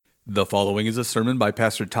The following is a sermon by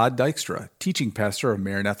Pastor Todd Dykstra, teaching pastor of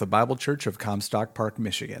Maranatha Bible Church of Comstock Park,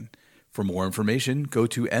 Michigan. For more information, go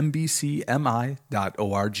to mbcmi.org.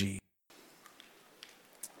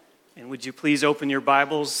 And would you please open your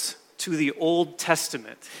Bibles to the Old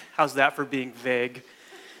Testament? How's that for being vague?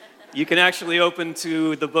 You can actually open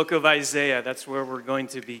to the book of Isaiah. That's where we're going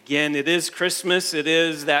to begin. It is Christmas. It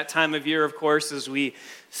is that time of year, of course, as we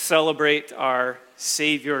celebrate our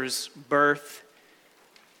Savior's birth.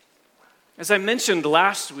 As I mentioned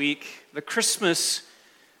last week, the Christmas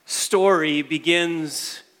story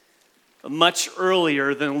begins much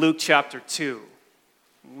earlier than Luke chapter 2.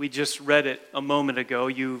 We just read it a moment ago.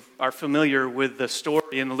 You are familiar with the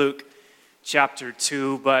story in Luke chapter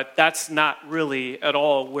 2, but that's not really at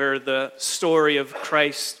all where the story of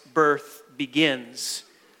Christ's birth begins.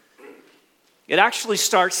 It actually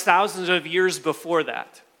starts thousands of years before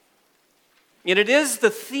that. And it is the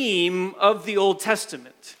theme of the Old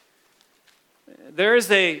Testament. There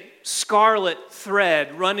is a scarlet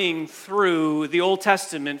thread running through the Old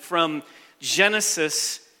Testament from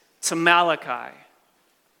Genesis to Malachi.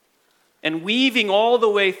 And weaving all the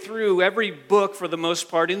way through every book, for the most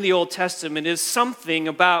part, in the Old Testament is something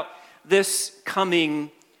about this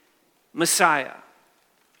coming Messiah.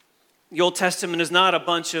 The Old Testament is not a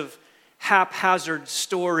bunch of haphazard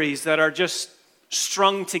stories that are just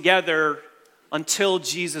strung together until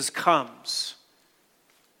Jesus comes.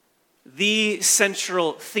 The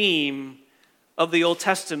central theme of the Old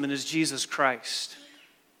Testament is Jesus Christ.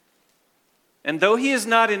 And though he is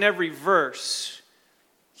not in every verse,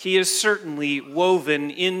 he is certainly woven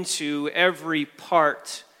into every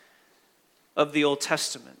part of the Old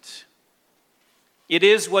Testament. It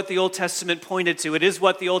is what the Old Testament pointed to. It is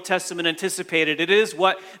what the Old Testament anticipated. It is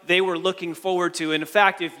what they were looking forward to. In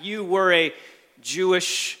fact, if you were a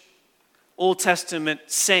Jewish Old Testament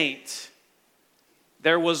saint,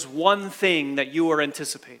 there was one thing that you were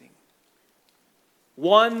anticipating.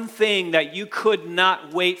 One thing that you could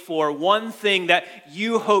not wait for. One thing that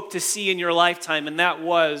you hoped to see in your lifetime, and that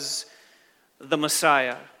was the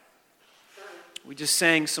Messiah. We just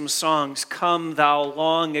sang some songs. Come, thou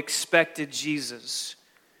long-expected Jesus.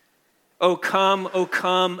 O come,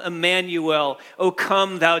 Emmanuel. O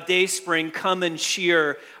come, thou dayspring, come and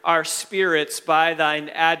cheer our spirits by thine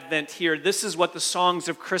advent here. This is what the songs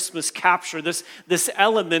of Christmas capture. This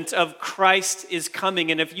element of Christ is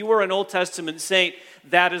coming. And if you were an Old Testament saint,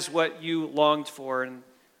 that is what you longed for. And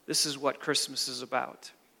this is what Christmas is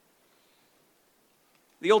about.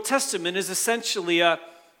 The Old Testament is essentially a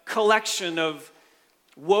collection of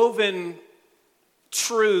woven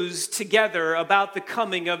truths together about the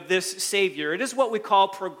coming of this Savior. It is what we call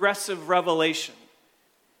progressive revelation.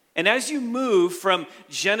 And as you move from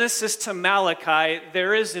Genesis to Malachi,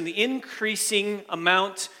 there is an increasing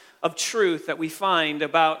amount of truth that we find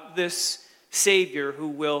about this Savior who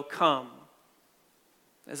will come.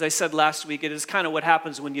 As I said last week, it is kind of what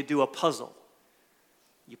happens when you do a puzzle.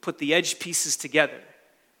 You put the edge pieces together.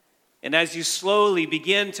 And as you slowly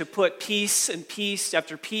begin to put piece and piece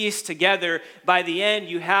after piece together, by the end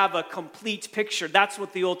you have a complete picture. That's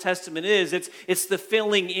what the Old Testament is. It's the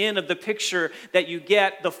filling in of the picture that you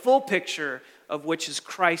get, the full picture of which is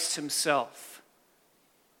Christ himself.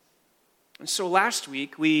 And so last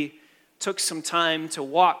week we took some time to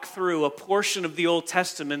walk through a portion of the Old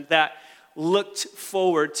Testament that looked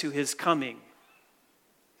forward to his coming.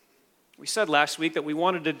 We said last week that we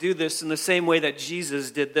wanted to do this in the same way that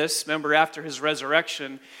Jesus did this. Remember, after his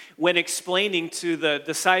resurrection, when explaining to the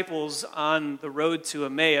disciples on the road to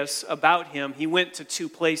Emmaus about him, he went to two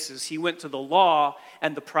places. He went to the law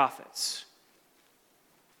and the prophets.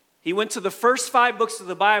 He went to the first 5 books of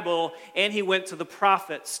the Bible, and he went to the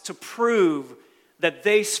prophets to prove that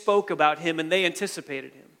they spoke about him and they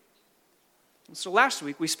anticipated him. And so last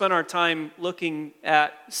week, we spent our time looking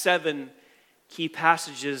at 7 key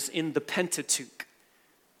passages in the Pentateuch,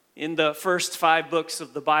 in the first 5 books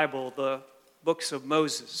of the Bible, the books of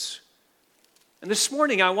Moses. And this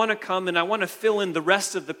morning I want to come and I want to fill in the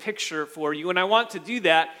rest of the picture for you, and I want to do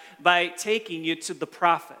that by taking you to the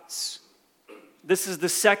prophets. This is the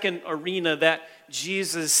second arena that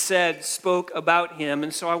Jesus spoke about him,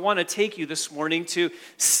 and so I want to take you this morning to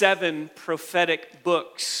 7 prophetic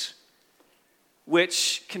books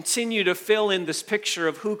which continue to fill in this picture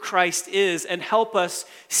of who Christ is and help us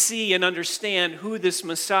see and understand who this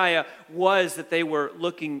Messiah was that they were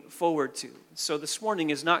looking forward to. So this morning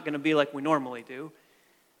is not going to be like we normally do.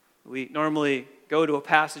 We normally go to a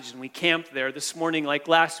passage and we camp there. This morning, like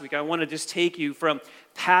last week, I want to just take you from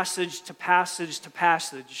passage to passage to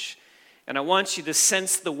passage, and I want you to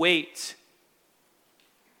sense the weight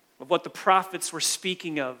of what the prophets were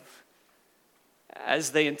speaking of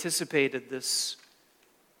as they anticipated this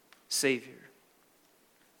Savior.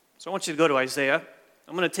 So I want you to go to Isaiah.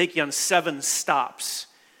 I'm going to take you on 7 stops.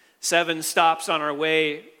 7 stops on our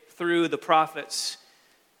way through the prophets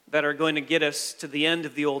that are going to get us to the end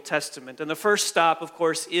of the Old Testament. And the first stop, of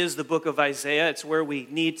course, is the book of Isaiah. It's where we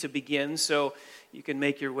need to begin, so you can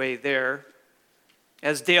make your way there.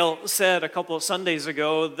 As Dale said a couple of Sundays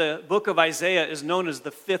ago, the book of Isaiah is known as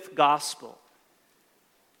the 5th gospel.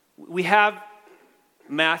 We have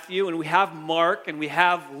Matthew, and we have Mark, and we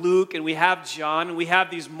have Luke, and we have John, and we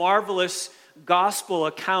have these marvelous gospel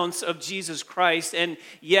accounts of Jesus Christ, and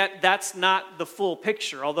yet that's not the full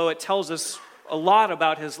picture. Although it tells us a lot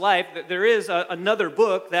about his life, there is another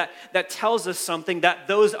book that tells us something that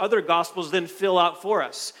those other gospels then fill out for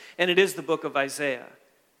us, and it is the book of Isaiah.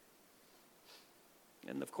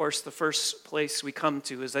 And of course, the first place we come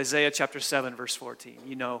to is Isaiah chapter 7, verse 14.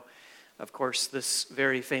 You know, of course, this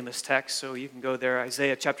very famous text, so you can go there.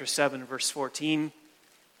 Isaiah chapter 7, verse 14.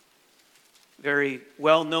 Very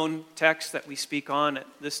well-known text that we speak on at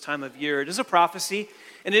this time of year. It is a prophecy,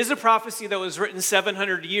 and it is a prophecy that was written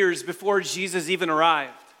 700 years before Jesus even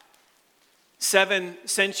arrived. 7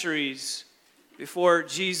 centuries before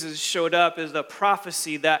Jesus showed up is the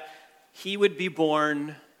prophecy that he would be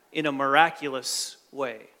born in a miraculous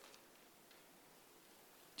way.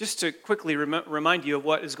 Just to quickly remind you of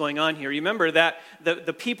what is going on here, remember that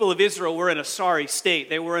the people of Israel were in a sorry state.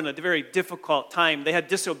 They were in a very difficult time. They had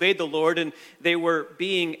disobeyed the Lord, and they were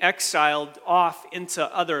being exiled off into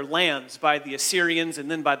other lands by the Assyrians and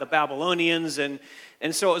then by the Babylonians. And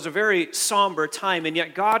so it was a very somber time, and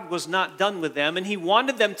yet God was not done with them, and he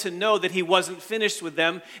wanted them to know that he wasn't finished with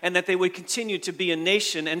them and that they would continue to be a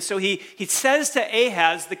nation. And so he says to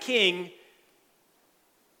Ahaz, the king,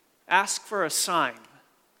 ask for a sign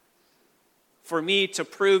for me to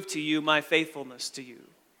prove to you my faithfulness to you.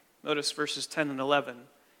 Notice verses 10 and 11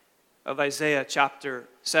 of Isaiah chapter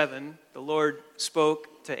 7. The Lord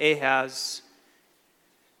spoke to Ahaz,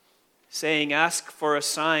 saying, ask for a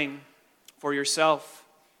sign for yourself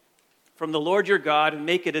from the Lord your God, and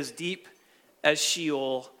make it as deep as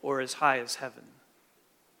Sheol or as high as heaven.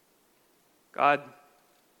 God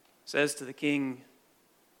says to the king,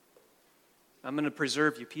 I'm going to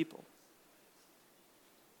preserve you people.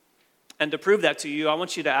 And to prove that to you, I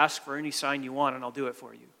want you to ask for any sign you want, and I'll do it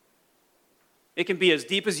for you. It can be as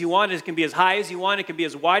deep as you want, it can be as high as you want, it can be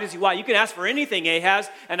as wide as you want. You can ask for anything,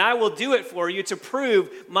 Ahaz, and I will do it for you to prove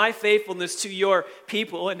my faithfulness to your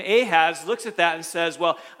people. And Ahaz looks at that and says,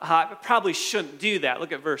 well, I probably shouldn't do that.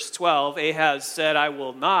 Look at verse 12. Ahaz said, I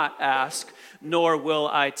will not ask, nor will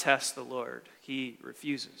I test the Lord. He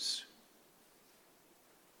refuses.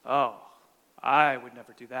 Oh, I would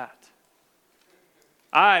never do that.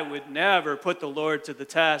 I would never put the Lord to the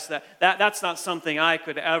test. That's not something I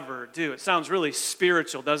could ever do. It sounds really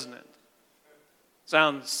spiritual, doesn't it?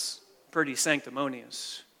 Sounds pretty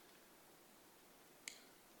sanctimonious.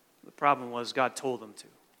 The problem was God told him to,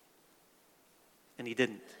 and he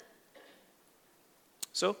didn't.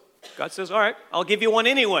 So God says, all right, I'll give you one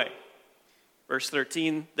anyway. Verse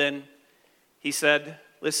 13, then he said,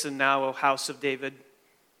 listen now, O house of David.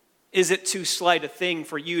 Is it too slight a thing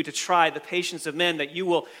for you to try the patience of men, that you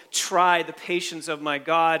will try the patience of my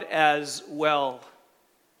God as well?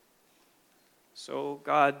 So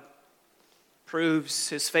God proves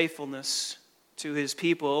his faithfulness to his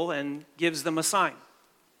people and gives them a sign.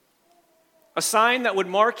 A sign that would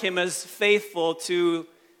mark him as faithful to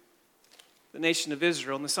the nation of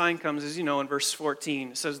Israel. And the sign comes, as you know, in verse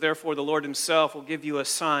 14. It says, therefore the Lord himself will give you a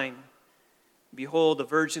sign. Behold, a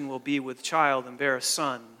virgin will be with child and bear a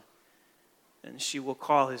son, and she will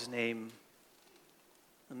call his name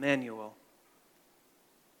Emmanuel.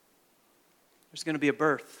 There's going to be a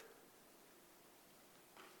birth.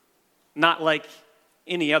 Not like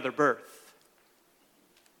any other birth.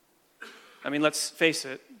 I mean, let's face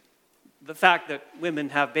it. The fact that women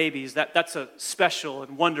have babies, that's a special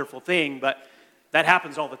and wonderful thing, but that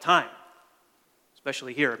happens all the time.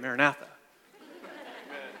 Especially here at Maranatha.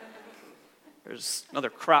 There's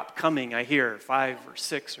another crop coming, I hear, 5 or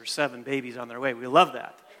 6 or 7 babies on their way. We love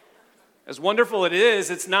that. As wonderful it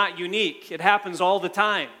is, it's not unique. It happens all the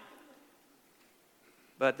time.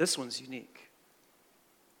 But this one's unique.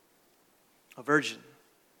 A virgin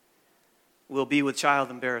will be with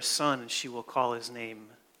child and bear a son, and she will call his name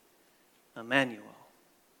Emmanuel.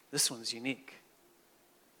 This one's unique.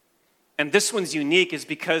 And this one's unique is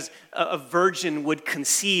because a virgin would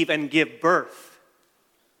conceive and give birth.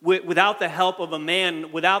 Without the help of a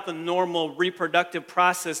man, without the normal reproductive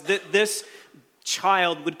process, this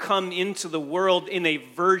child would come into the world in a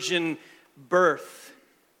virgin birth.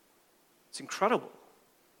 It's incredible.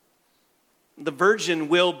 The virgin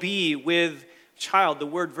will be with child. The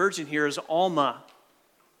word virgin here is Alma.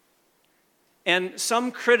 And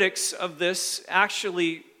some critics of this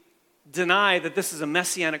actually deny that this is a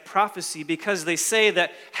messianic prophecy because they say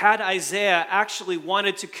that had Isaiah actually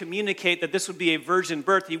wanted to communicate that this would be a virgin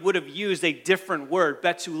birth, he would have used a different word,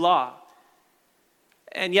 Bethulah.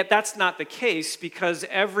 And yet that's not the case because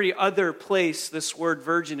every other place this word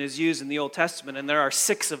virgin is used in the Old Testament, and there are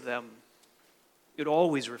 6 of them, it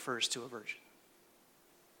always refers to a virgin.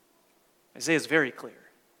 Isaiah is very clear.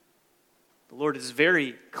 The Lord is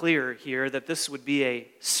very clear here that this would be a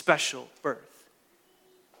special birth.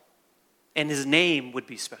 And his name would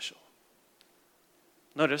be special.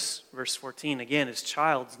 Notice verse 14 again, his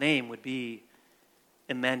child's name would be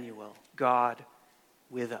Emmanuel, God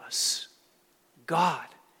with us. God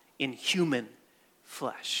in human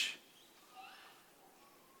flesh.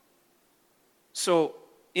 So,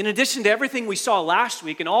 in addition to everything we saw last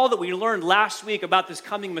week and all that we learned last week about this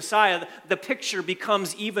coming Messiah, the picture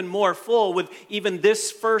becomes even more full with even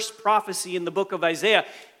this first prophecy in the book of Isaiah.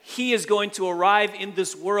 He is going to arrive in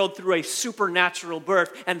this world through a supernatural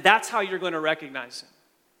birth, and that's how you're going to recognize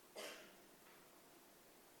him.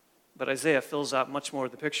 But Isaiah fills out much more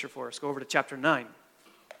of the picture for us. Go over to chapter 9.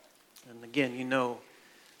 And again, you know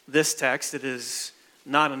this text. It is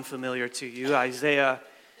not unfamiliar to you. Isaiah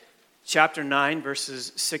chapter 9,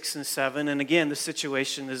 verses 6 and 7. And again, the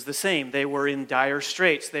situation is the same. They were in dire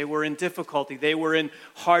straits. They were in difficulty. They were in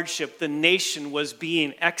hardship. The nation was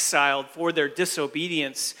being exiled for their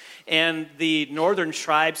disobedience. And the northern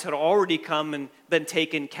tribes had already come and been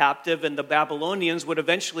taken captive. And the Babylonians would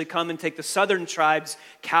eventually come and take the southern tribes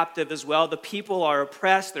captive as well. The people are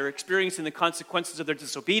oppressed. They're experiencing the consequences of their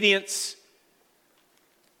disobedience.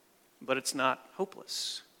 But it's not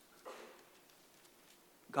hopeless.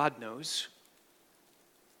 God knows,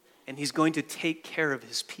 and he's going to take care of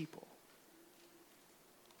his people.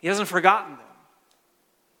 He hasn't forgotten them.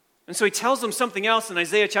 And so he tells them something else in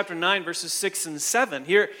Isaiah chapter 9, verses 6 and 7.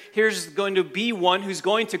 Here's going to be one who's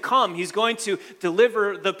going to come. He's going to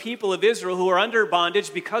deliver the people of Israel who are under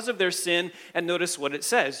bondage because of their sin. And notice what it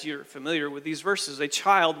says. You're familiar with these verses. A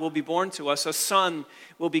child will be born to us. A son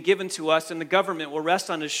will be given to us, and the government will rest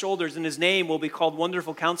on his shoulders, and his name will be called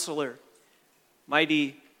Wonderful Counselor,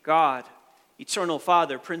 Mighty God, Eternal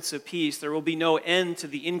Father, Prince of Peace. There will be no end to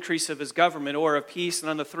the increase of his government or of peace, and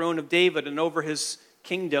on the throne of David and over his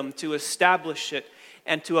kingdom, to establish it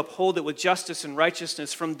and to uphold it with justice and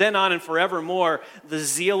righteousness. From then on and forevermore, the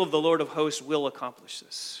zeal of the Lord of hosts will accomplish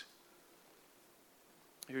this.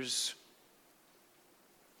 Here's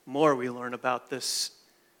more we learn about this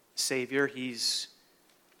Savior. He's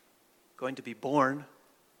going to be born,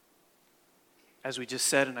 as we just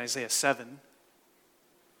said in Isaiah 7,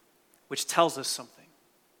 which tells us something.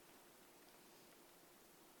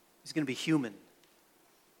 He's going to be human.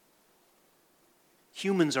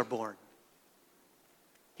 Humans are born.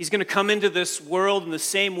 He's going to come into this world in the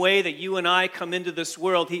same way that you and I come into this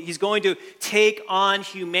world. He's going to take on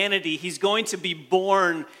humanity. He's going to be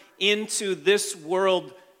born into this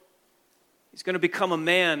world. He's going to become a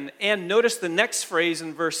man. And notice the next phrase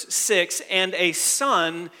in verse 6, and a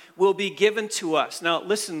son will be given to us. Now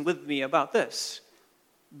listen with me about this.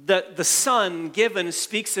 The son given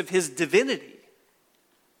speaks of his divinity,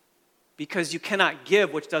 because you cannot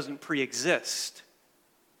give which doesn't pre-exist.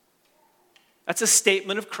 That's a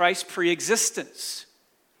statement of Christ's pre-existence.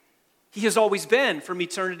 He has always been from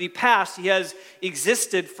eternity past. He has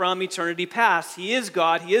existed from eternity past. He is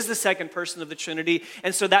God. He is the second person of the Trinity.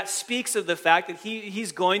 And so that speaks of the fact that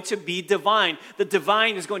he's going to be divine. The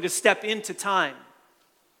divine is going to step into time.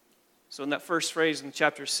 So in that first phrase in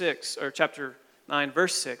chapter 9,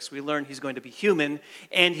 verse 6, we learn he's going to be human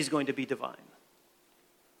and he's going to be divine.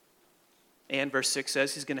 And verse 6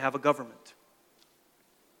 says he's going to have a government.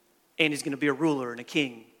 And he's going to be a ruler and a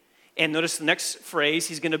king. And notice the next phrase,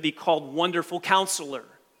 he's going to be called Wonderful Counselor.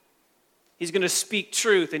 He's going to speak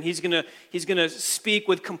truth, and he's going to speak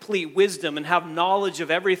with complete wisdom and have knowledge of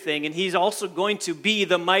everything. And he's also going to be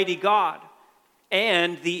the mighty God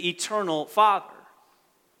and the eternal Father.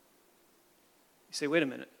 You say, wait a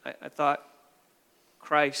minute, I thought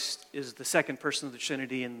Christ is the second person of the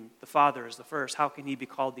Trinity and the Father is the first. How can he be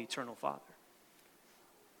called the eternal Father?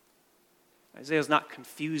 Isaiah is not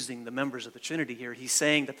confusing the members of the Trinity here. He's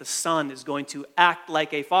saying that the Son is going to act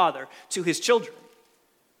like a father to his children.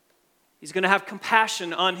 He's going to have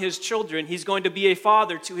compassion on his children. He's going to be a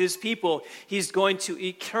father to his people. He's going to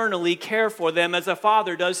eternally care for them as a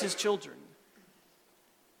father does his children.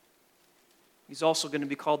 He's also going to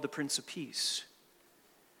be called the Prince of Peace.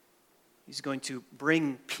 He's going to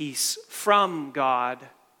bring peace from God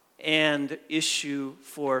and issue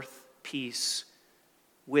forth peace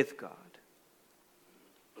with God.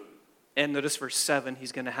 And notice verse 7,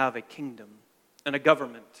 he's going to have a kingdom and a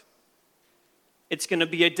government. It's going to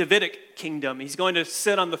be a Davidic kingdom. He's going to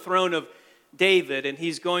sit on the throne of David, and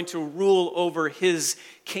he's going to rule over his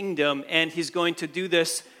kingdom, and he's going to do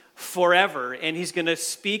this forever, and he's going to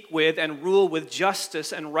speak with and rule with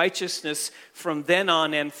justice and righteousness from then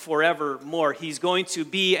on and forevermore. He's going to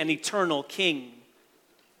be an eternal king.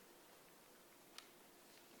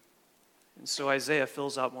 And so Isaiah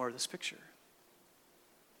fills out more of this picture.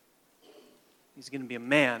 He's going to be a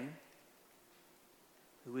man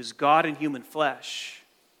who is God in human flesh,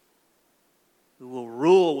 who will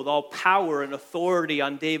rule with all power and authority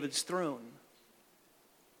on David's throne.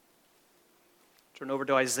 Turn over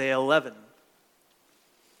to Isaiah 11.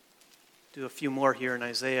 Do a few more here in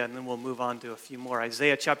Isaiah, and then we'll move on to a few more.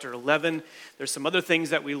 Isaiah chapter 11, there's some other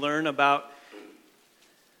things that we learn about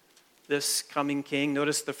this coming king.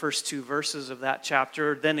 Notice the first two verses of that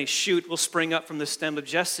chapter. Then a shoot will spring up from the stem of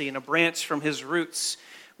Jesse, and a branch from his roots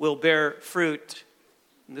will bear fruit.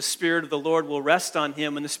 And the Spirit of the Lord will rest on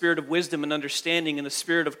him, and the Spirit of wisdom and understanding, and the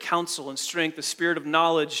Spirit of counsel and strength, the Spirit of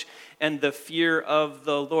knowledge and the fear of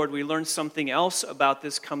the Lord. We learn something else about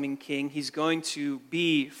this coming king. He's going to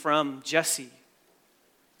be from Jesse,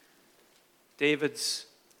 David's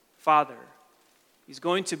father. He's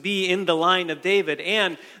going to be in the line of David,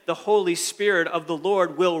 and the Holy Spirit of the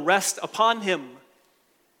Lord will rest upon him.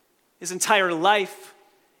 His entire life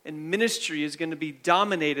and ministry is going to be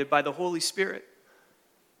dominated by the Holy Spirit.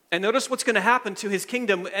 And notice what's going to happen to his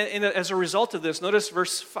kingdom as a result of this. Notice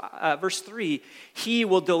verse 3. He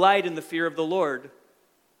will delight in the fear of the Lord,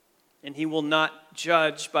 and he will not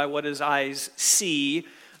judge by what his eyes see,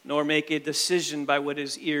 nor make a decision by what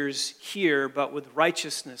his ears hear, but with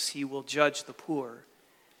righteousness he will judge the poor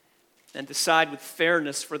and decide with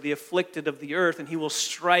fairness for the afflicted of the earth. And he will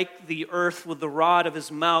strike the earth with the rod of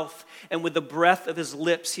his mouth, and with the breath of his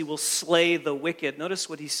lips he will slay the wicked. Notice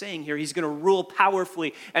what he's saying here. He's going to rule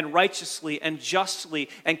powerfully and righteously and justly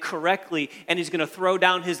and correctly, and he's going to throw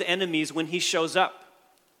down his enemies when he shows up.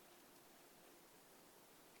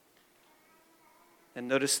 And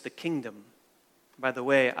notice the kingdom. By the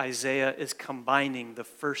way, Isaiah is combining the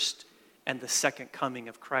first and the second coming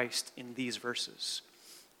of Christ in these verses.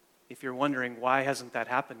 If you're wondering why hasn't that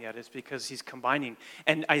happened yet, it's because he's combining.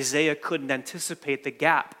 And Isaiah couldn't anticipate the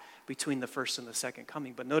gap between the first and the second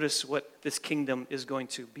coming. But notice what this kingdom is going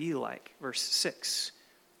to be like. Verse 6.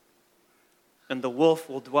 And the wolf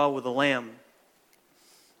will dwell with the lamb,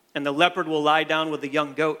 and the leopard will lie down with the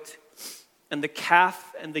young goat, and the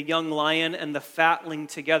calf and the young lion and the fatling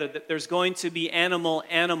together. That there's going to be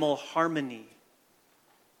animal harmony.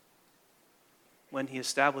 When he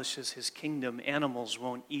establishes his kingdom, animals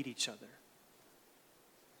won't eat each other.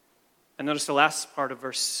 And notice the last part of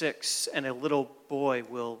verse 6, and a little boy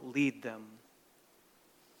will lead them.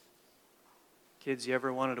 Kids, you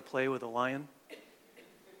ever wanted to play with a lion?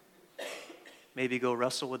 Maybe go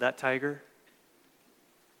wrestle with that tiger?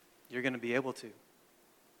 You're going to be able to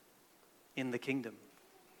in the kingdom.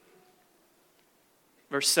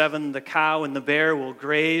 Verse 7, the cow and the bear will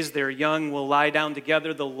graze, their young will lie down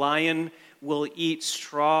together, the lion will eat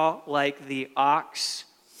straw like the ox.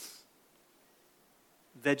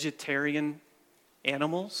 Vegetarian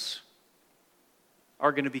animals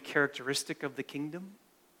are going to be characteristic of the kingdom.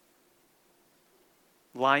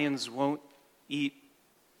 Lions won't eat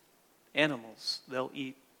animals, they'll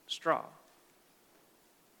eat straw.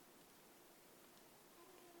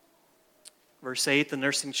 Verse 8, the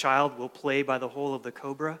nursing child will play by the hole of the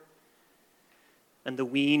cobra, and the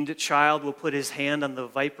weaned child will put his hand on the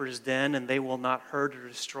viper's den, and they will not hurt or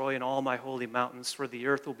destroy in all my holy mountains, for the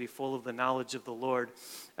earth will be full of the knowledge of the Lord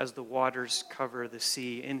as the waters cover the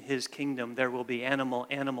sea. In his kingdom there will be animal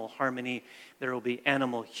harmony. There will be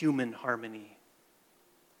animal-human harmony.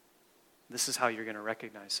 This is how you're going to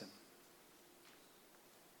recognize him.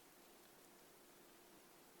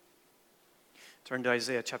 Turn to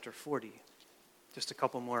Isaiah chapter 40. Just a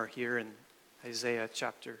couple more here in Isaiah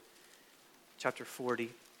chapter 40.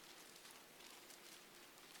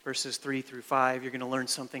 Verses 3 through 5, you're going to learn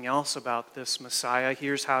something else about this Messiah.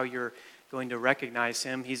 Here's how you're going to recognize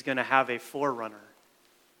him. He's going to have a forerunner,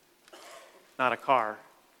 not a car,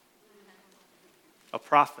 a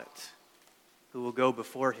prophet who will go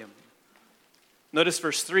before him. Notice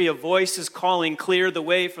verse 3, a voice is calling, clear the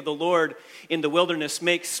way for the Lord in the wilderness,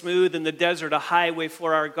 make smooth in the desert a highway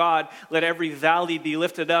for our God. Let every valley be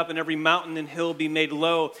lifted up and every mountain and hill be made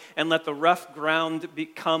low, and let the rough ground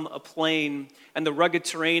become a plain and the rugged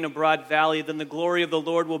terrain a broad valley. Then the glory of the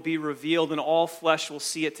Lord will be revealed and all flesh will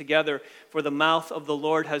see it together, for the mouth of the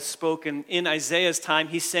Lord has spoken. In Isaiah's time,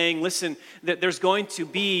 he's saying, listen, that there's going to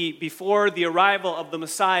be, before the arrival of the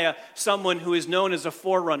Messiah, someone who is known as a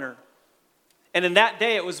forerunner. And in that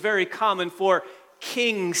day, it was very common for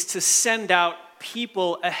kings to send out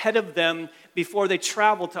people ahead of them before they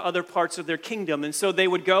traveled to other parts of their kingdom. And so they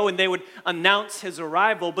would go and they would announce his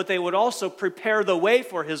arrival, but they would also prepare the way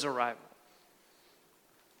for his arrival.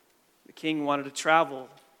 The king wanted to travel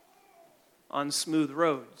on smooth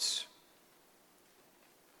roads.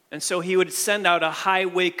 And so he would send out a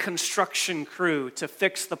highway construction crew to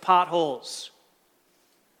fix the potholes.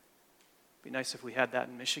 It'd be nice if we had that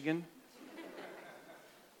in Michigan.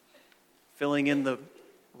 Filling in the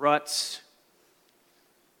ruts,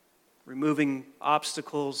 removing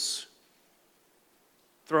obstacles,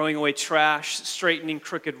 throwing away trash, straightening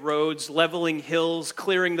crooked roads, leveling hills,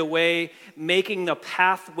 clearing the way, making the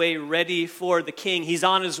pathway ready for the king. He's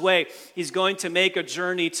on his way. He's going to make a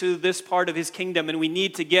journey to this part of his kingdom, and we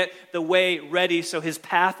need to get the way ready so his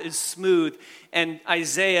path is smooth. And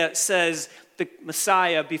Isaiah says the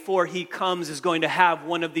Messiah, before he comes, is going to have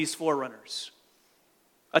one of these forerunners.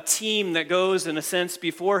 A team that goes, in a sense,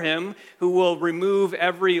 before him, who will remove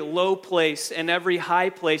every low place and every high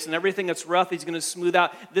place and everything that's rough, he's going to smooth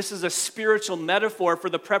out. This is a spiritual metaphor for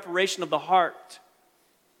the preparation of the heart.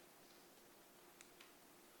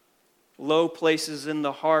 Low places in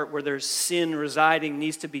the heart where there's sin residing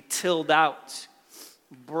needs to be tilled out,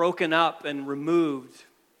 broken up, and removed.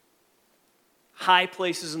 High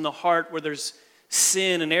places in the heart where there's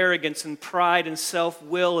sin and arrogance and pride and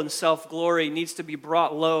self-will and self-glory needs to be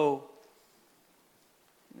brought low.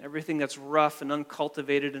 Everything that's rough and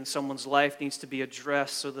uncultivated in someone's life needs to be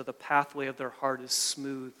addressed so that the pathway of their heart is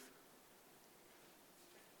smooth.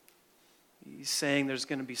 He's saying there's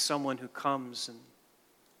going to be someone who comes and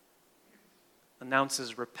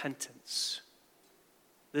announces repentance.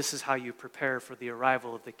 This is how you prepare for the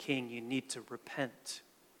arrival of the king. You need to repent.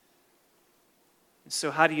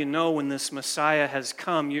 So how do you know when this Messiah has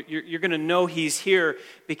come? You're going to know he's here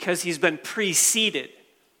because he's been preceded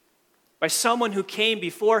by someone who came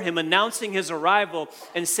before him announcing his arrival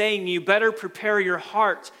and saying, you better prepare your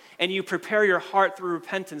heart, and you prepare your heart through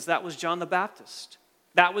repentance. That was John the Baptist.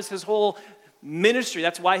 That was his whole ministry.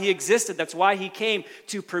 That's why he existed. That's why he came,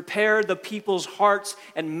 to prepare the people's hearts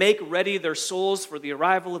and make ready their souls for the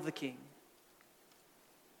arrival of the king.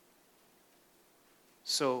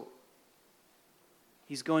 So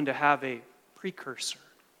he's going to have a precursor.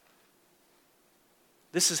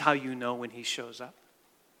 This is how you know when he shows up.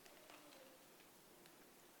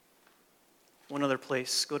 One other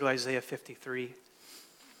place, go to Isaiah 53.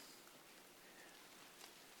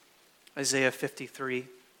 Isaiah 53.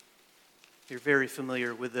 You're very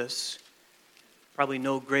familiar with this. Probably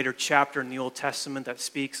no greater chapter in the Old Testament that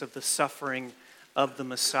speaks of the suffering of the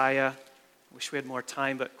Messiah. Wish we had more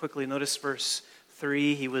time, but quickly notice verse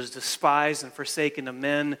 3, he was despised and forsaken of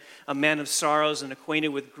men, a man of sorrows and acquainted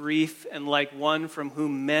with grief, and like one from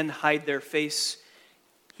whom men hide their face,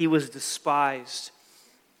 he was despised,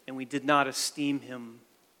 and we did not esteem him.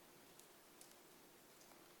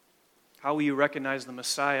 How will you recognize the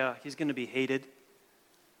Messiah? He's going to be hated,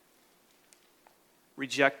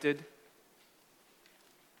 rejected,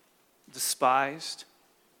 despised.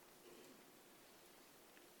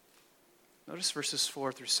 Notice verses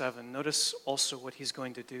 4 through 7. Notice also what he's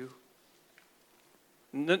going to do.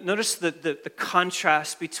 Notice the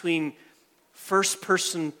contrast between first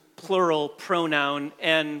person plural pronoun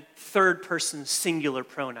and third person singular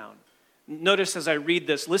pronoun. Notice as I read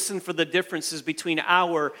this, listen for the differences between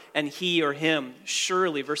our and he or him.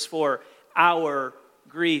 Surely, verse 4, our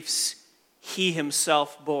griefs he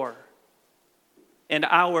himself bore, and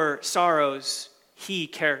our sorrows he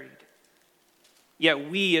carried.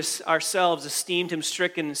 Yet we ourselves esteemed him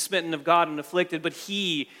stricken, smitten of God, and afflicted, but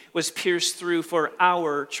he was pierced through for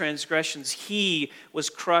our transgressions. He was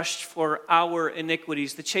crushed for our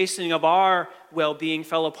iniquities. The chastening of our well-being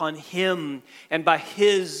fell upon him, and by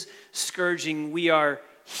his scourging we are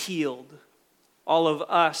healed. All of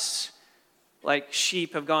us, like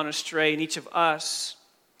sheep, have gone astray, and each of us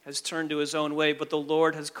has turned to his own way, but the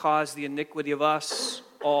Lord has caused the iniquity of us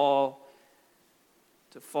all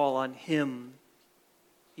to fall on him.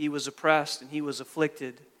 He was oppressed and he was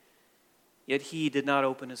afflicted, yet he did not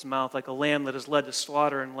open his mouth. Like a lamb that is led to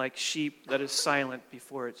slaughter, and like sheep that is silent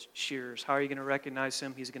before its shearers. How are you going to recognize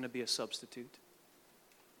him? He's going to be a substitute.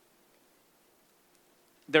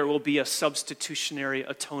 There will be a substitutionary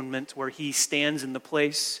atonement where he stands in the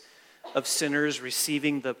place of sinners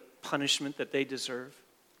receiving the punishment that they deserve.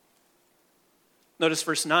 Notice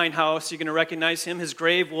verse 9, how else are you going to recognize him? His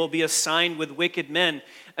grave will be assigned with wicked men.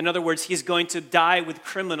 In other words, he's going to die with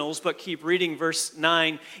criminals, but keep reading verse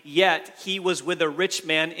 9. Yet he was with a rich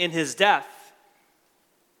man in his death.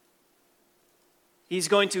 He's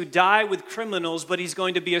going to die with criminals, but he's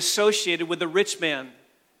going to be associated with a rich man.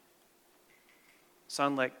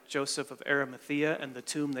 Sound like Joseph of Arimathea and the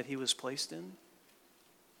tomb that he was placed in?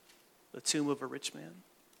 The tomb of a rich man.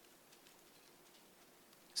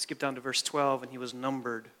 Skip down to verse 12, and he was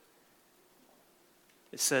numbered.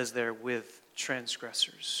 It says there, with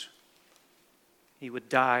transgressors. He would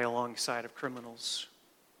die alongside of criminals.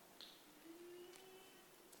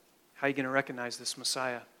 How are you going to recognize this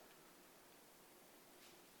Messiah?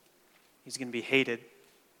 He's going to be hated,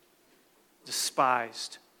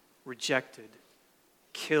 despised, rejected,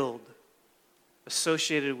 killed,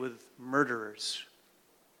 associated with murderers,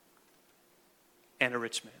 and a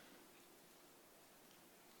rich man.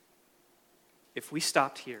 If we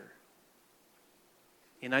stopped here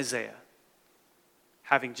in Isaiah,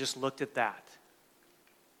 having just looked at that,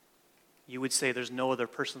 you would say there's no other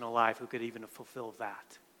person alive who could even fulfill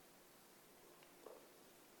that.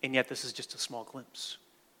 And yet this is just a small glimpse.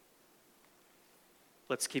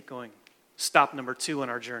 Let's keep going. Stop number 2 on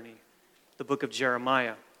our journey, the book of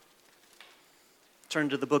Jeremiah. Turn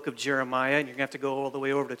to the book of Jeremiah, and you're going to have to go all the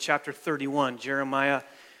way over to chapter 31. Jeremiah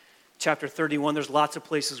chapter 31, there's lots of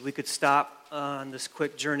places we could stop on this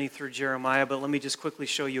quick journey through Jeremiah, but let me just quickly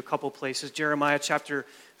show you a couple places. Jeremiah chapter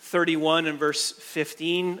 31 and verse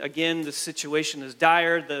 15. Again, the situation is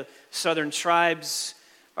dire. The southern tribes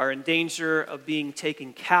are in danger of being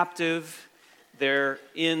taken captive. They're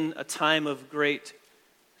in a time of great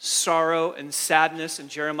sorrow and sadness, and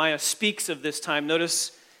Jeremiah speaks of this time.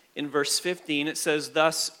 Notice in verse 15, it says,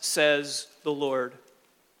 "Thus says the Lord,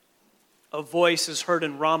 a voice is heard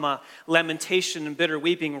in Ramah, lamentation and bitter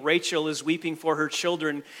weeping. Rachel is weeping for her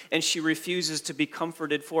children, and she refuses to be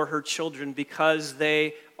comforted for her children because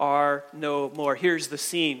they are no more." Here's the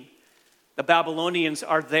scene. The Babylonians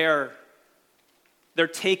are there. They're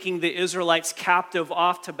taking the Israelites captive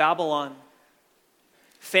off to Babylon.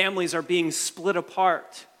 Families are being split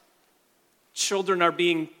apart. Children are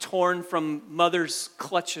being torn from mothers'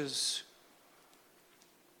 clutches.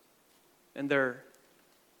 And they're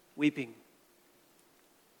weeping.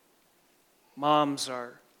 Moms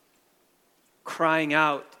are crying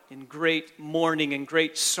out in great mourning and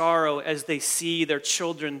great sorrow as they see their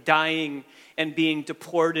children dying and being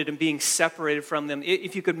deported and being separated from them.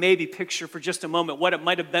 If you could maybe picture for just a moment what it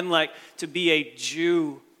might have been like to be a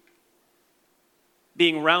Jew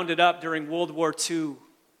being rounded up during World War II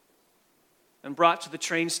and brought to the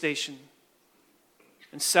train station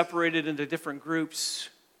and separated into different groups.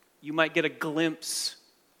 You might get a glimpse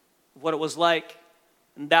of what it was like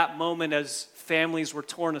in that moment as families were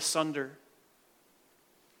torn asunder.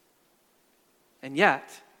 And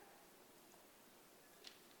yet,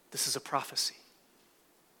 this is a prophecy.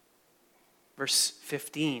 Verse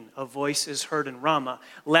 15, a voice is heard in Ramah,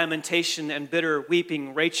 lamentation and bitter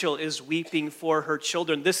weeping. Rachel is weeping for her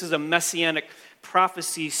children. This is a messianic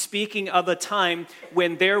prophecy speaking of a time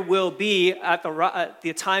when there will be, at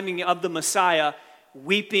the timing of the Messiah,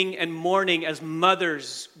 weeping and mourning as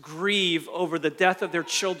mothers grieve over the death of their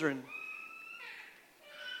children.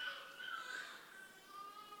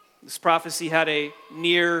 This prophecy had a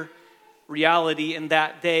near reality in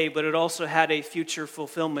that day, but it also had a future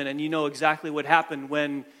fulfillment. And you know exactly what happened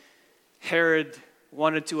when Herod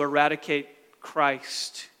wanted to eradicate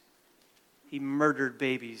Christ. He murdered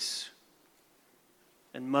babies,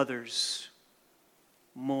 and mothers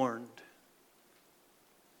mourned.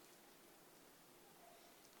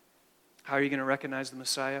 How are you going to recognize the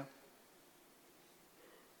Messiah?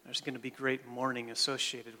 There's going to be great mourning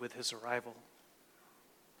associated with his arrival.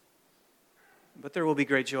 But there will be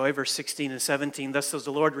great joy. Verse 16 and 17, "Thus says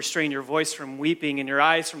the Lord, restrain your voice from weeping and your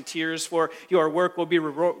eyes from tears, for your work will be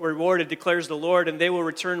rewarded, declares the Lord, and they will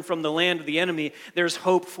return from the land of the enemy. There's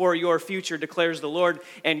hope for your future, declares the Lord,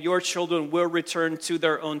 and your children will return to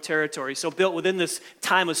their own territory." So built within this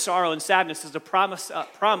time of sorrow and sadness is a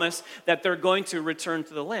promise that they're going to return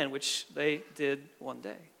to the land, which they did one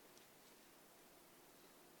day.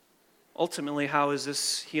 Ultimately, how is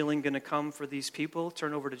this healing going to come for these people?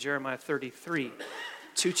 Turn over to Jeremiah 33,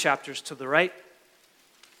 2 chapters to the right.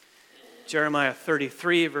 Jeremiah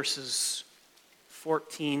 33, verses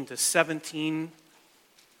 14 to 17.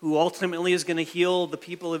 Who ultimately is going to heal the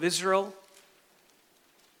people of Israel?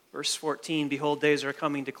 Verse 14, behold, days are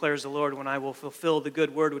coming, declares the Lord, when I will fulfill the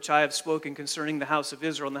good word which I have spoken concerning the house of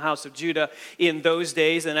Israel and the house of Judah in those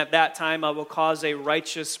days. And at that time I will cause a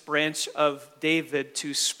righteous branch of David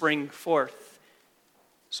to spring forth.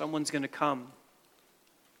 Someone's going to come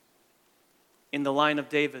in the line of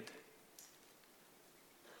David.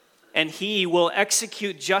 And he will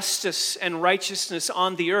execute justice and righteousness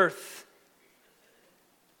on the earth.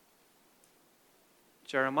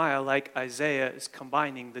 Jeremiah, like Isaiah, is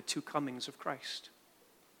combining the two comings of Christ.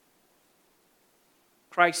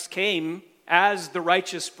 Christ came as the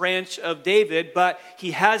righteous branch of David, but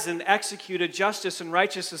he hasn't executed justice and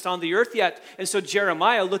righteousness on the earth yet. And so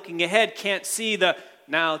Jeremiah, looking ahead, can't see the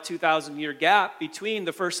now 2,000-year gap between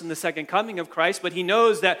the first and the second coming of Christ, but he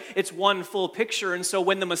knows that it's one full picture. And so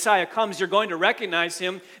when the Messiah comes, you're going to recognize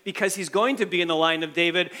him because he's going to be in the line of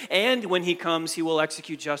David. And when he comes, he will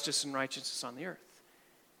execute justice and righteousness on the earth.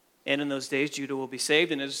 And in those days, Judah will be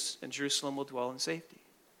saved, and Jerusalem will dwell in safety.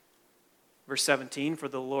 Verse 17, for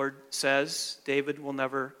the Lord says, David will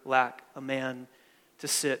never lack a man to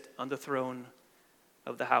sit on the throne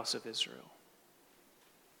of the house of Israel.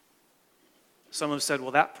 Some have said,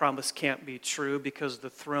 well, that promise can't be true because the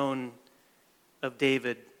throne of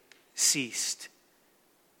David ceased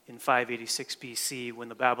in 586 BC when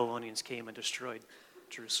the Babylonians came and destroyed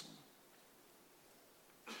Jerusalem.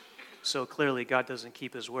 So clearly God doesn't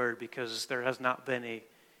keep his word because there has not been a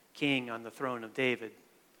king on the throne of David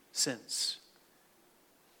since.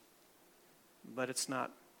 But it's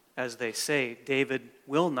not as they say. David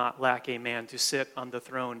will not lack a man to sit on the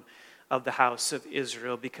throne of the house of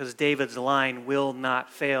Israel because David's line will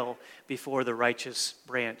not fail before the righteous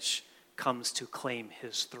branch comes to claim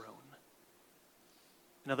his throne.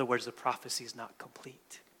 In other words, the prophecy is not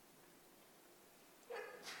complete.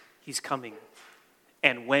 He's coming.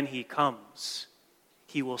 And when he comes,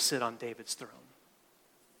 he will sit on David's throne.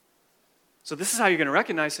 So this is how you're going to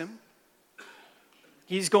recognize him.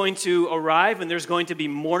 He's going to arrive, and there's going to be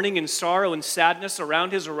mourning and sorrow and sadness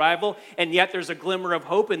around his arrival, and yet there's a glimmer of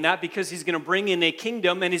hope in that because he's going to bring in a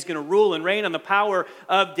kingdom, and he's going to rule and reign on the power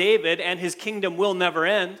of David, and his kingdom will never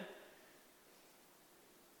end.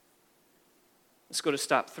 Let's go to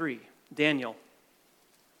stop 3, Daniel.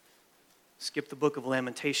 Skip the book of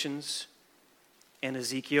Lamentations and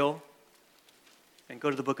Ezekiel, and go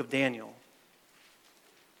to the book of Daniel.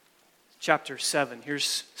 Chapter 7.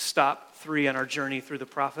 Here's stop 3 on our journey through the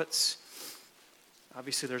prophets.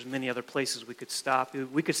 Obviously, there's many other places we could stop.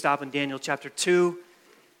 We could stop in Daniel chapter 2.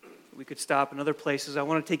 We could stop in other places. I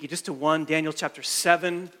want to take you just to one, Daniel chapter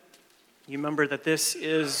 7. You remember that this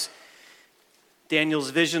is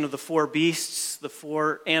Daniel's vision of the 4 beasts, the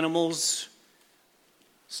 4 animals.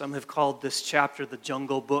 Some have called this chapter the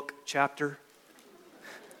Jungle Book chapter.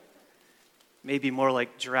 Maybe more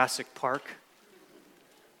like Jurassic Park.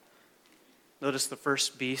 Notice the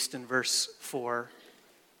first beast in verse 4.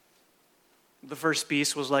 The first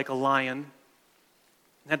beast was like a lion.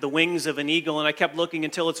 It had the wings of an eagle, and I kept looking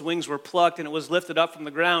until its wings were plucked, and it was lifted up from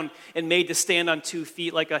the ground and made to stand on 2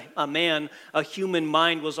 feet like a man. A human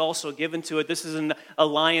mind was also given to it. This is a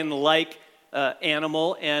lion-like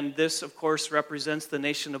animal, and this, of course, represents the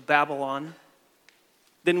nation of Babylon.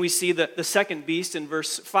 Then we see the second beast in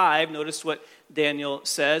verse 5. Notice what Daniel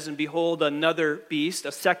says. And behold, another beast,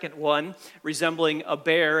 a second one, resembling a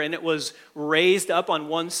bear. And it was raised up on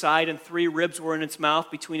one side, and 3 ribs were in its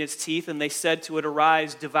mouth between its teeth. And they said to it,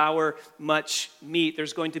 arise, devour much meat.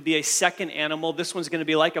 There's going to be a second animal. This one's going to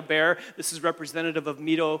be like a bear. This is representative of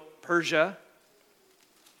Medo-Persia.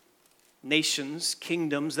 Nations,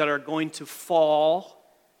 kingdoms that are going to fall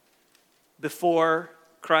before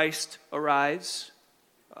Christ arrives.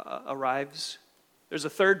 There's a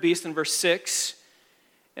third beast in verse 6.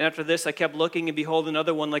 And after this, I kept looking, and behold,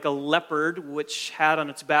 another one like a leopard, which had on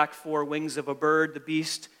its back 4 wings of a bird. The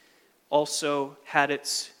beast also had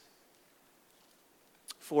its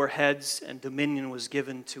 4 heads, and dominion was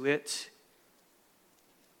given to it.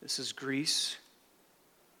 This is Greece.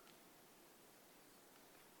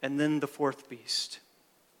 And then the 4th beast,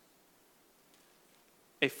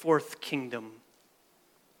 a 4th kingdom.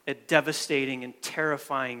 A devastating and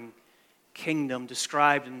terrifying kingdom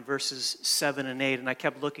described in verses 7 and 8. And I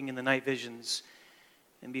kept looking in the night visions,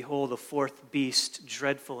 and behold, a 4th beast,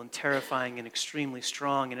 dreadful and terrifying and extremely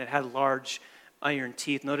strong, and it had large iron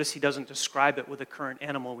teeth. Notice he doesn't describe it with a current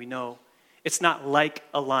animal we know. It's not like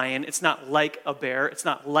a lion. It's not like a bear. It's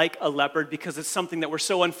not like a leopard because it's something that we're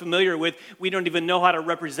so unfamiliar with, we don't even know how to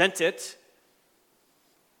represent it.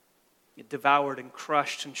 It devoured and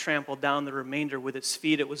crushed and trampled down the remainder with its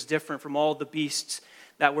feet. It was different from all the beasts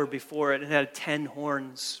that were before it. It had 10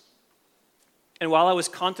 horns And while I was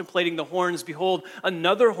contemplating the horns, behold,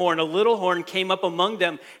 another horn, a little horn, came up among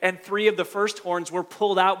them, and 3 of the first horns were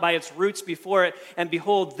pulled out by its roots before it. And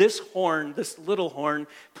behold, this horn, this little horn,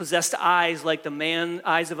 possessed eyes like the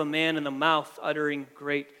eyes of a man, and a mouth uttering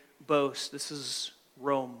great boast. This is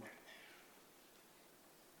Rome.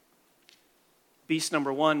 Beast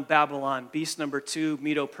number 1, Babylon. Beast number 2,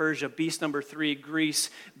 Medo-Persia. Beast number 3, Greece.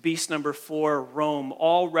 Beast number 4, Rome.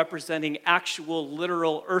 All representing actual,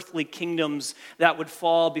 literal, earthly kingdoms that would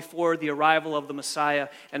fall before the arrival of the Messiah.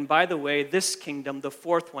 And by the way, this kingdom, the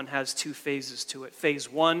 4th one, has 2 phases to it.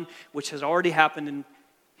 Phase 1, which has already happened in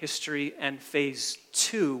history, and phase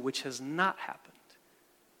 2, which has not happened.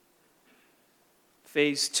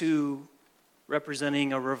 Phase 2,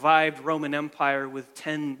 representing a revived Roman Empire with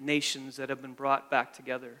 10 nations that have been brought back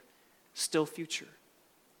together. Still future.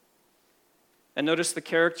 And notice the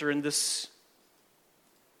character in this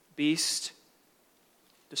beast,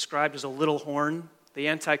 described as a little horn, the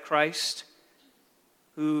Antichrist,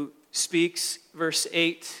 who speaks, verse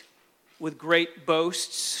 8, with great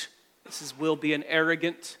boasts. Will be an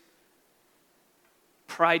arrogant,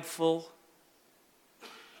 prideful,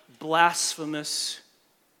 blasphemous,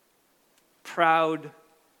 proud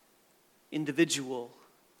individual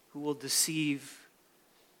who will deceive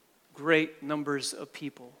great numbers of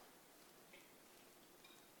people.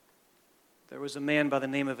 There was a man by the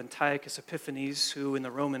name of Antiochus Epiphanes who in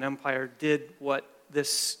the Roman Empire did what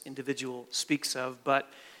this individual speaks of,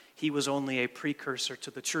 but he was only a precursor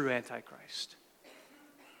to the true Antichrist,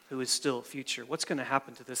 who is still future. What's going to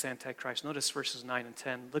happen to this Antichrist? Notice verses 9 and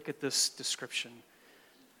 10. Look at this description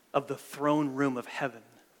of the throne room of heaven.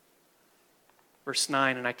 Verse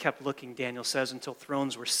 9, and I kept looking, Daniel says, until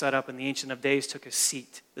thrones were set up and the Ancient of Days took his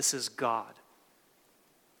seat. This is God,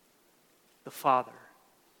 the Father.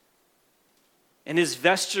 And his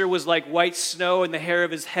vesture was like white snow, and the hair of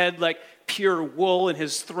his head like pure wool, and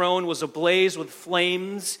his throne was ablaze with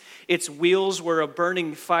flames. Its wheels were a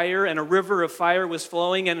burning fire, and a river of fire was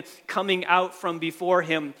flowing and coming out from before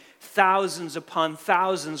him. Thousands upon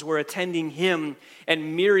thousands were attending him,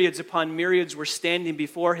 and myriads upon myriads were standing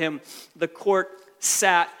before him. The court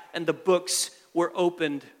sat, and the books were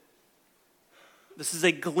opened. This is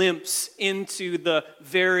a glimpse into the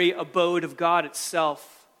very abode of God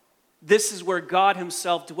itself. This is where God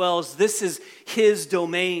himself dwells. This is his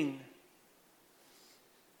domain.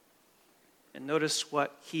 And notice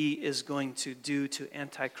what he is going to do to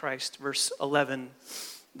Antichrist. Verse 11,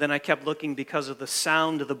 then I kept looking because of the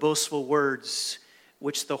sound of the boastful words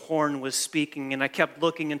which the horn was speaking. And I kept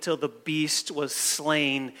looking until the beast was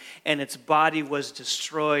slain and its body was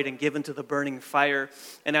destroyed and given to the burning fire.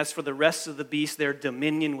 And as for the rest of the beasts, their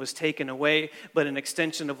dominion was taken away, but an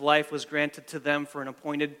extension of life was granted to them for an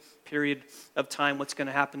appointed period of time. What's going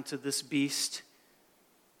to happen to this beast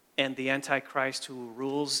and the Antichrist who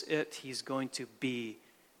rules it? He's going to be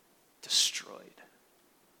destroyed,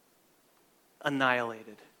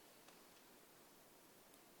 annihilated.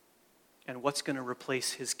 And what's going to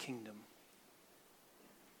replace his kingdom?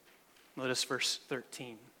 Notice verse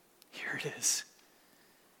 13. Here it is.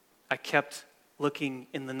 I kept looking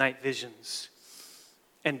in the night visions,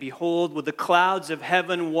 and behold, with the clouds of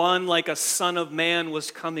heaven, one like a son of man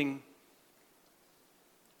was coming.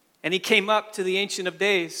 And he came up to the Ancient of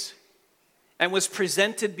Days and was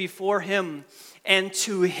presented before him. And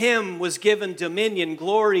to him was given dominion,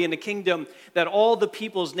 glory, and a kingdom, that all the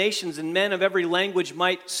peoples, nations, and men of every language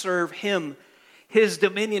might serve him. His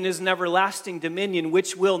dominion is an everlasting dominion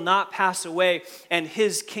which will not pass away, and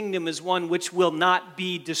his kingdom is one which will not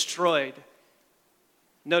be destroyed.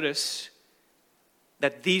 Notice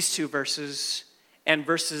that these two verses and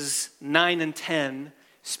verses 9 and 10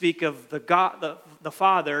 speak of the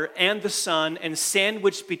Father and the Son, and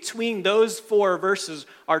sandwiched between those 4 verses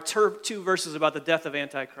are 2 verses about the death of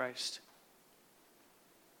Antichrist.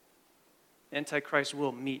 Antichrist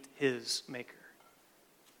will meet his Maker.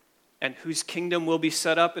 And whose kingdom will be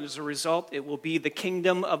set up, and as a result, it will be the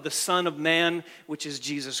kingdom of the Son of Man, which is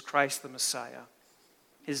Jesus Christ the Messiah.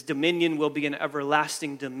 His dominion will be an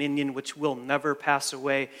everlasting dominion which will never pass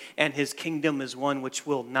away, and his kingdom is one which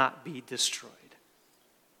will not be destroyed.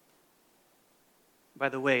 By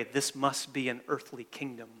the way, this must be an earthly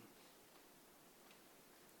kingdom.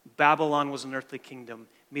 Babylon was an earthly kingdom.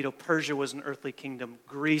 Medo-Persia was an earthly kingdom.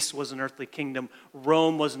 Greece was an earthly kingdom.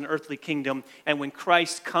 Rome was an earthly kingdom. And when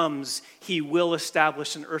Christ comes, he will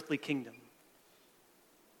establish an earthly kingdom.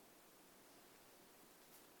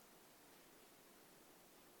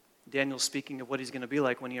 Daniel's speaking of what he's going to be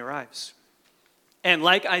like when he arrives. And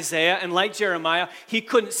like Isaiah and like Jeremiah, he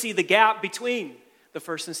couldn't see the gap between the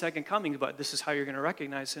first and second coming, but this is how you're going to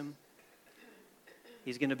recognize him.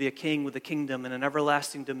 He's going to be a king with a kingdom and an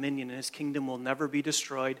everlasting dominion, and his kingdom will never be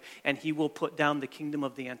destroyed, and he will put down the kingdom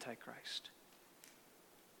of the Antichrist.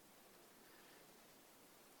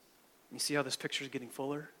 You see how this picture is getting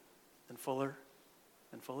fuller and fuller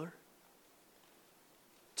and fuller?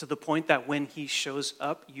 To the point that when he shows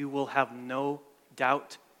up, you will have no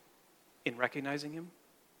doubt in recognizing him?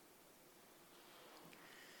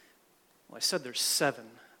 Well, I said there's 7.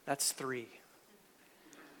 That's 3.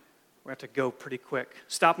 We're going to have to go pretty quick.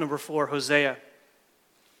 Stop number 4, Hosea.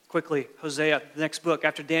 Quickly, Hosea, the next book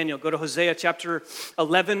after Daniel. Go to Hosea chapter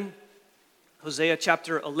 11. Hosea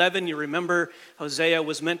chapter 11, you remember Hosea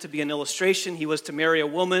was meant to be an illustration. He was to marry a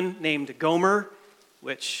woman named Gomer,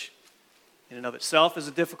 which in and of itself is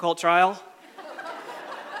a difficult trial.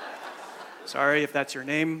 Sorry if that's your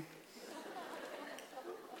name.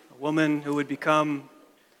 A woman who would become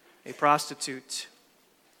a prostitute.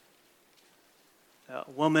 A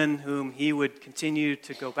woman whom he would continue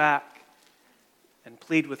to go back and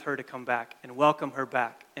plead with her to come back and welcome her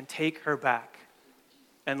back and take her back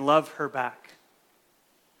and love her back.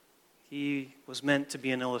 He was meant to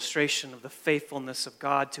be an illustration of the faithfulness of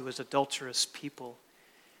God to his adulterous people.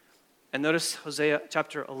 And notice Hosea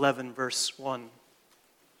chapter 11, verse 1.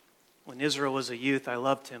 When Israel was a youth, I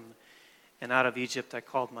loved him, and out of Egypt I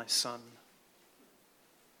called my son.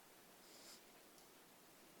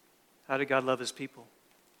 How did God love his people?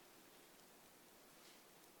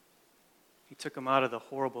 He took them out of the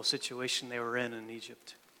horrible situation they were in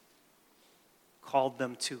Egypt, called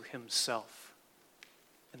them to himself,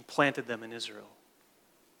 and planted them in Israel.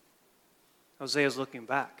 Hosea is looking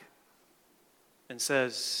back and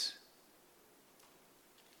says,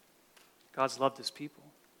 God's loved his people,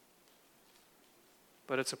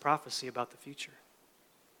 but it's a prophecy about the future.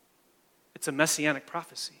 It's a messianic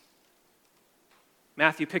prophecy.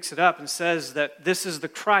 Matthew picks it up and says that this is the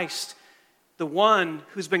Christ, the one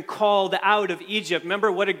who's been called out of Egypt. Remember,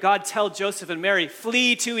 what did God tell Joseph and Mary?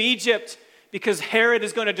 Flee to Egypt because Herod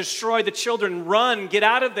is going to destroy the children. Run, get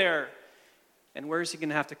out of there. And where is he going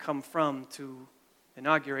to have to come from to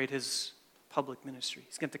inaugurate his public ministry?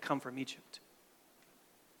 He's going to come from Egypt.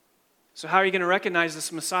 So how are you going to recognize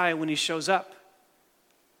this Messiah when he shows up?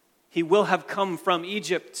 He will have come from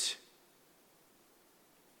Egypt.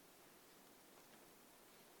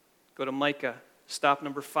 Go to Micah, stop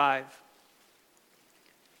number 5.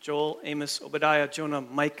 Joel, Amos, Obadiah, Jonah,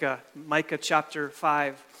 Micah chapter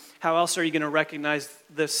 5. How else are you going to recognize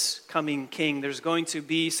this coming king? There's going to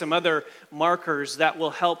be some other markers that will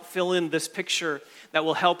help fill in this picture, that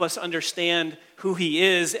will help us understand who he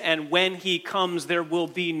is, and when he comes, there will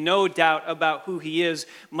be no doubt about who he is.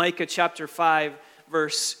 Micah chapter 5,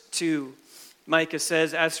 verse 2. Micah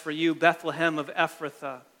says, "As for you, Bethlehem of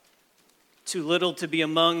Ephrathah, too little to be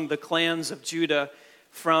among the clans of Judah,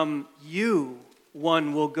 from you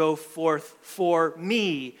one will go forth for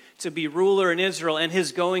me to be ruler in Israel, and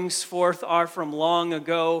his goings forth are from long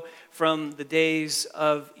ago, from the days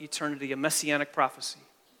of eternity." A messianic prophecy.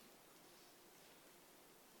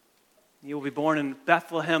 You will be born in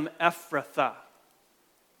Bethlehem Ephrathah.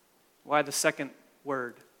 Why the second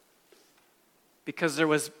word? Because there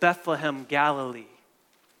was Bethlehem Galilee.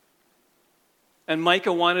 And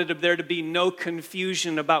Micah wanted there to be no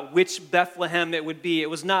confusion about which Bethlehem it would be. It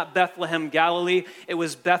was not Bethlehem Galilee, it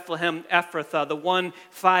was Bethlehem Ephrathah, the one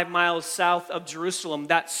 5 miles south of Jerusalem,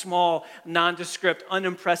 that small, nondescript,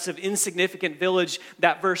 unimpressive, insignificant village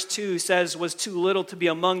that verse 2 says was too little to be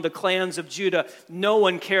among the clans of Judah. No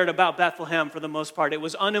one cared about Bethlehem for the most part. It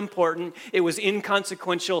was unimportant, it was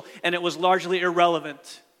inconsequential, and it was largely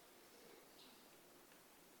irrelevant.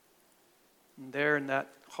 And there in that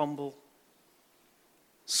humble,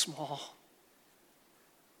 small,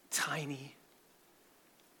 tiny,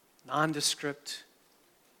 nondescript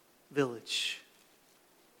village,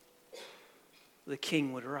 the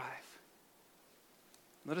king would arrive.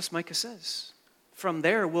 Notice Micah says, "From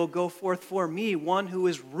there will go forth for me one who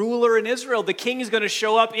is ruler in Israel." The king is going to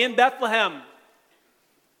show up in Bethlehem.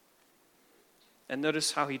 And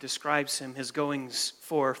notice how he describes him. His goings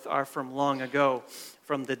forth are from long ago,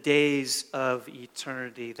 from the days of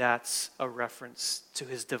eternity. That's a reference to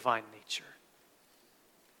his divine nature.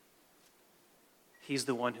 He's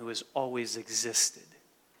the one who has always existed,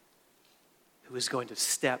 who is going to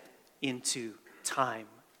step into time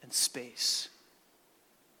and space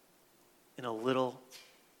in a little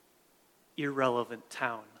irrelevant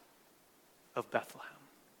town of Bethlehem.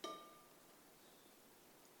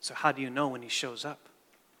 So how do you know when he shows up?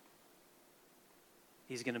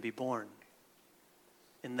 He's going to be born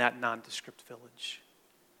in that nondescript village.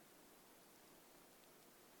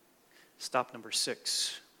 Stop number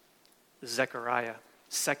 6. Zechariah,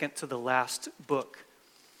 second to the last book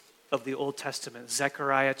of the Old Testament.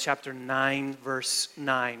 Zechariah chapter 9, verse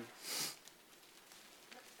 9.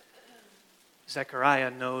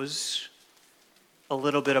 Zechariah knows a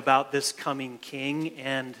little bit about this coming king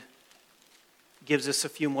and gives us a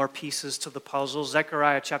few more pieces to the puzzle.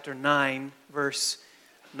 Zechariah chapter 9, verse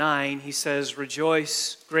 9, he says,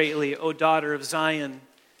 "Rejoice greatly, O daughter of Zion.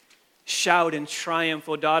 Shout in triumph,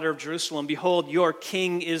 O daughter of Jerusalem. Behold, your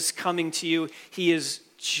king is coming to you. He is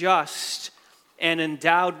just and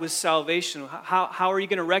endowed with salvation." How are you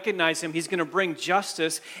going to recognize him? He's going to bring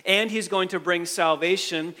justice and he's going to bring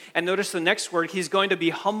salvation. And notice the next word, he's going to be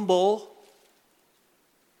humble.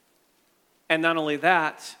 And not only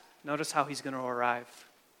that, notice how he's going to arrive.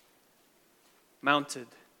 Mounted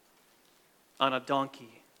on a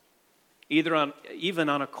donkey, even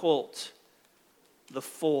on a colt, the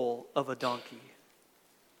foal of a donkey.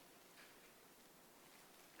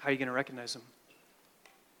 How are you going to recognize him?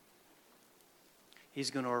 He's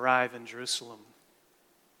going to arrive in Jerusalem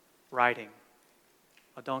riding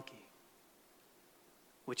a donkey,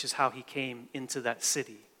 which is how he came into that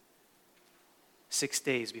city 6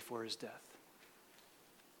 days before his death.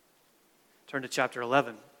 Turn to chapter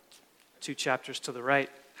 11, 2 chapters to the right.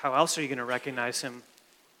 How else are you going to recognize him?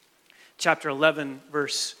 Chapter 11,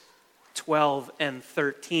 verse 12 and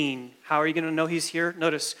 13. How are you going to know he's here?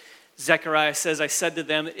 Notice Zechariah says, "I said to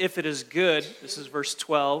them, if it is good," this is verse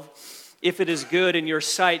 12, "if it is good in your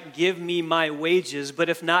sight, give me my wages, but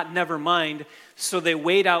if not, never mind." So they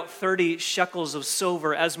weighed out 30 shekels of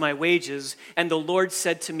silver as my wages, and the Lord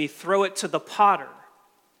said to me, "Throw it to the potter,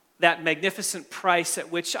 that magnificent price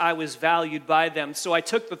at which I was valued by them." So I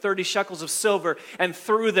took the 30 shekels of silver and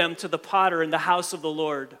threw them to the potter in the house of the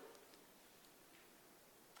Lord.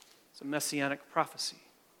 It's a messianic prophecy.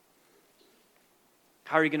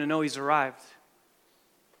 How are you going to know he's arrived?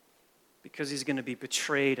 Because he's going to be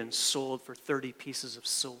betrayed and sold for 30 pieces of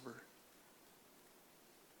silver.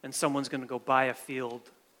 And someone's going to go buy a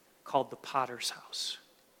field called the potter's house.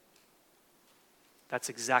 That's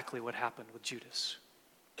exactly what happened with Judas.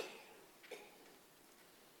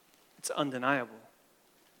 It's undeniable.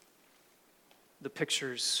 The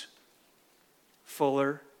picture's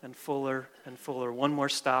fuller and fuller and fuller. One more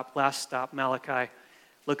stop, last stop, Malachi.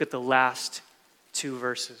 Look at the last 2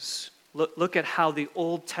 verses. Look at how the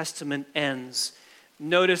Old Testament ends.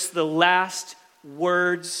 Notice the last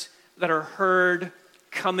words that are heard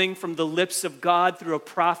coming from the lips of God through a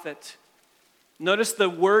prophet. Notice the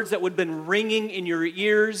words that would have been ringing in your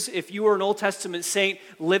ears if you were an Old Testament saint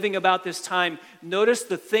living about this time. Notice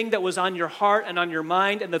the thing that was on your heart and on your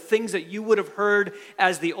mind and the things that you would have heard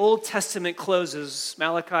as the Old Testament closes.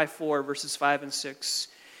 Malachi 4, verses 5 and 6.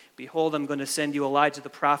 "Behold, I'm going to send you Elijah the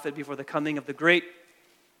prophet before the coming of the great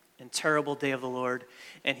and terrible day of the Lord,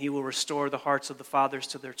 and he will restore the hearts of the fathers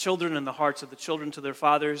to their children and the hearts of the children to their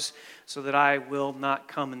fathers, so that I will not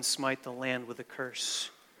come and smite the land with a curse."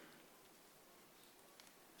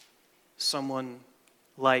 Someone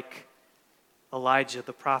like Elijah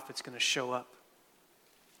the prophet's going to show up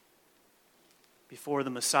before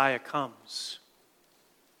the Messiah comes.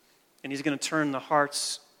 And he's going to turn the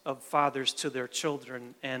hearts of fathers to their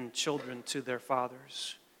children and children to their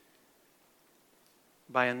fathers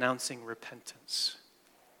by announcing repentance.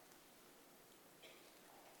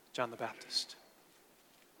 John the Baptist.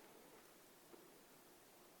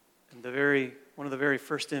 And one of the very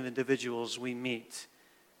first individuals we meet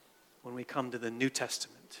when we come to the New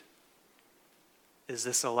Testament is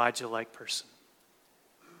this Elijah-like person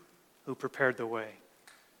who prepared the way.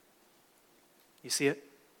 You see it?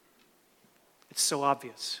 It's so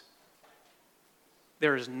obvious.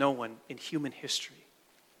 There is no one in human history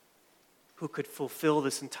who could fulfill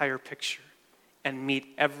this entire picture and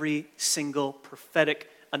meet every single prophetic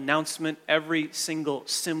announcement, every single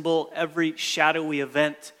symbol, every shadowy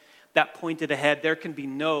event that pointed ahead. There can be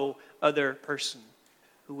no other person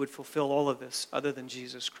who would fulfill all of this other than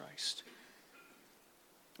Jesus Christ.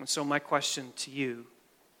 And so my question to you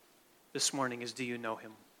this morning is, do you know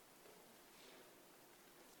him?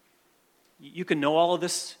 You can know all of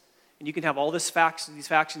this, and you can have all these facts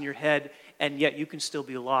in your head, and yet you can still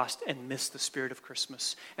be lost and miss the spirit of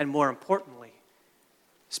Christmas. And more importantly,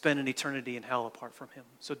 spend an eternity in hell apart from him.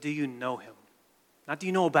 So do you know him? Not do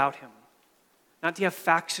you know about him. Not do you have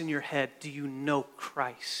facts in your head. Do you know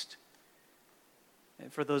Christ?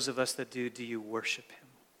 And for those of us that do you worship him?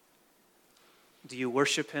 Do you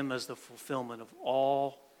worship him as the fulfillment of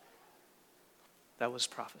all that was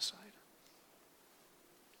prophesied?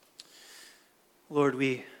 Lord,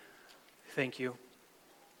 we thank you.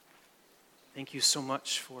 Thank you so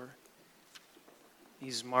much for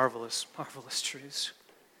these marvelous, marvelous truths.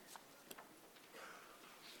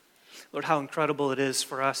 Lord, how incredible it is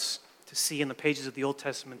for us to see in the pages of the Old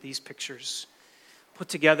Testament these pictures put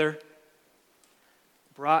together,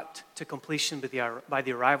 brought to completion by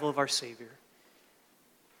the arrival of our Savior.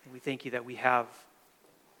 And we thank you that we have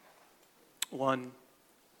one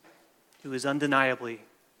who is undeniably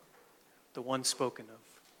the one spoken of.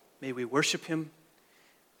 May we worship him.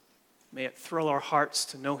 May it thrill our hearts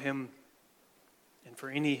to know him. And for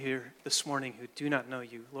any here this morning who do not know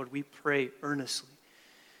you, Lord, we pray earnestly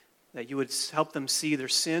that you would help them see their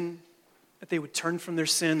sin, that they would turn from their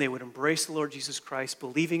sin, they would embrace the Lord Jesus Christ,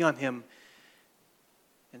 believing on him,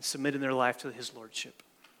 and submitting their life to his lordship.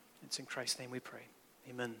 It's in Christ's name we pray.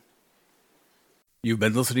 Amen. You've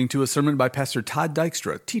been listening to a sermon by Pastor Todd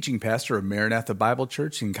Dykstra, teaching pastor of Maranatha Bible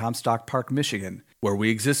Church in Comstock Park, Michigan, where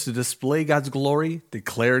we exist to display God's glory,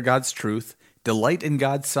 declare God's truth, delight in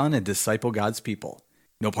God's Son, and disciple God's people.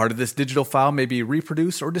 No part of this digital file may be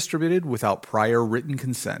reproduced or distributed without prior written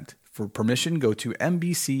consent. For permission, go to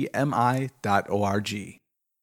mbcmi.org.